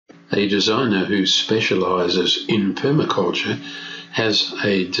A designer who specialises in permaculture has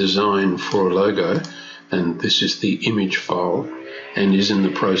a design for a logo, and this is the image file, and is in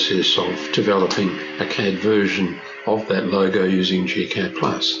the process of developing a CAD version of that logo using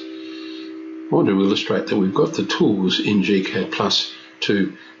gCADPlus. I want to illustrate that we've got the tools in gCADPlus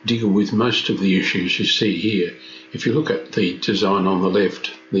to deal with most of the issues you see here. If you look at the design on the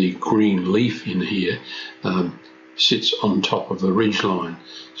left, the green leaf in here sits on top of the ridge line.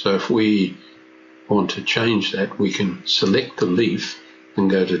 So if we want to change that, we can select the leaf and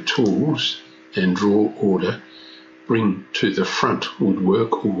go to Tools and Draw Order. Bring to the front would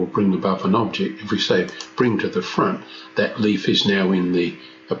work, or bring above an object. If we say bring to the front, that leaf is now in the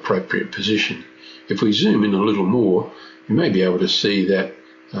appropriate position. If we zoom in a little more, you may be able to see that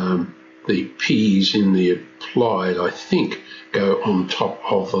the P's in the applied, I think, go on top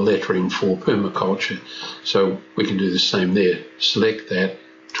of the lettering for permaculture. So we can do the same there. Select that,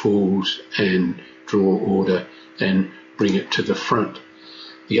 Tools and Draw Order, and bring it to the front.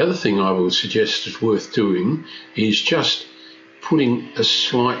 The other thing I would suggest is worth doing is just putting a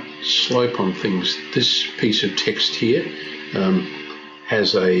slight slope on things. This piece of text here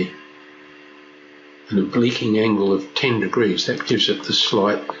has an obliquing angle of 10 degrees. That gives it the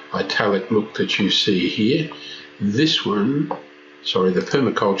slight italic look that you see here. This one, sorry, the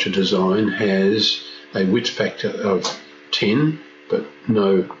permaculture design has a width factor of 10, but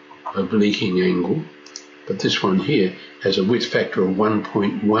no obliquing angle. But this one here has a width factor of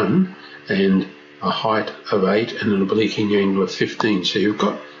 1.1 and a height of 8 and an obliquing angle of 15. So you've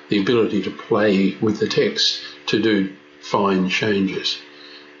got the ability to play with the text to do fine changes.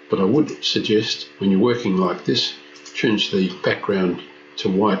 But I would suggest when you're working like this, change the background to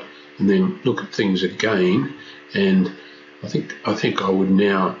white and then look at things again. And I think I would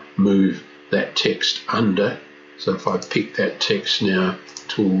now move that text under. So if I pick that text now,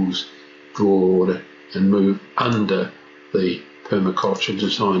 Tools, Draw Order, and move under the permaculture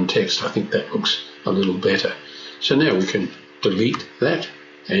design text, I think that looks a little better. So now we can delete that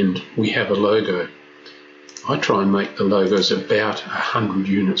and we have a logo. I try and make the logos about 100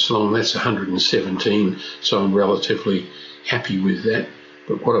 units long. That's 117, so I'm relatively happy with that.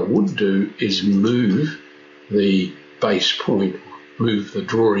 But what I would do is move the base point, move the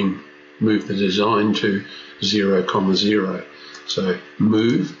drawing, move the design to 0, 0. So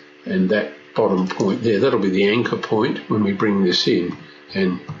move, and that bottom point there, that'll be the anchor point when we bring this in,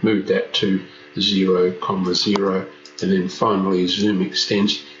 and move that to 0, 0, and then finally zoom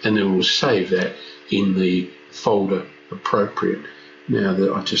extents, and then we'll save that in the folder appropriate. Now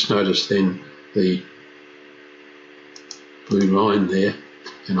that I just noticed then the blue line there,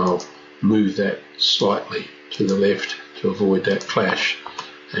 and I'll move that slightly to the left to avoid that clash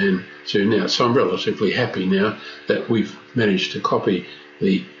and zoom out. So I'm relatively happy now that we've managed to copy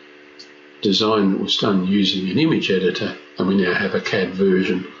the design that was done using an image editor, and we now have a CAD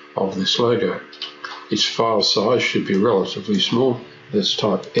version of this logo. Its file size should be relatively small. Let's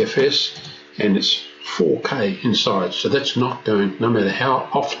type FS, and it's 4K inside, so that's not going, no matter how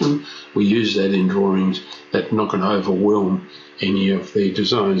often we use that in drawings, that's not going to overwhelm any of the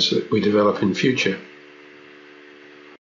designs that we develop in future.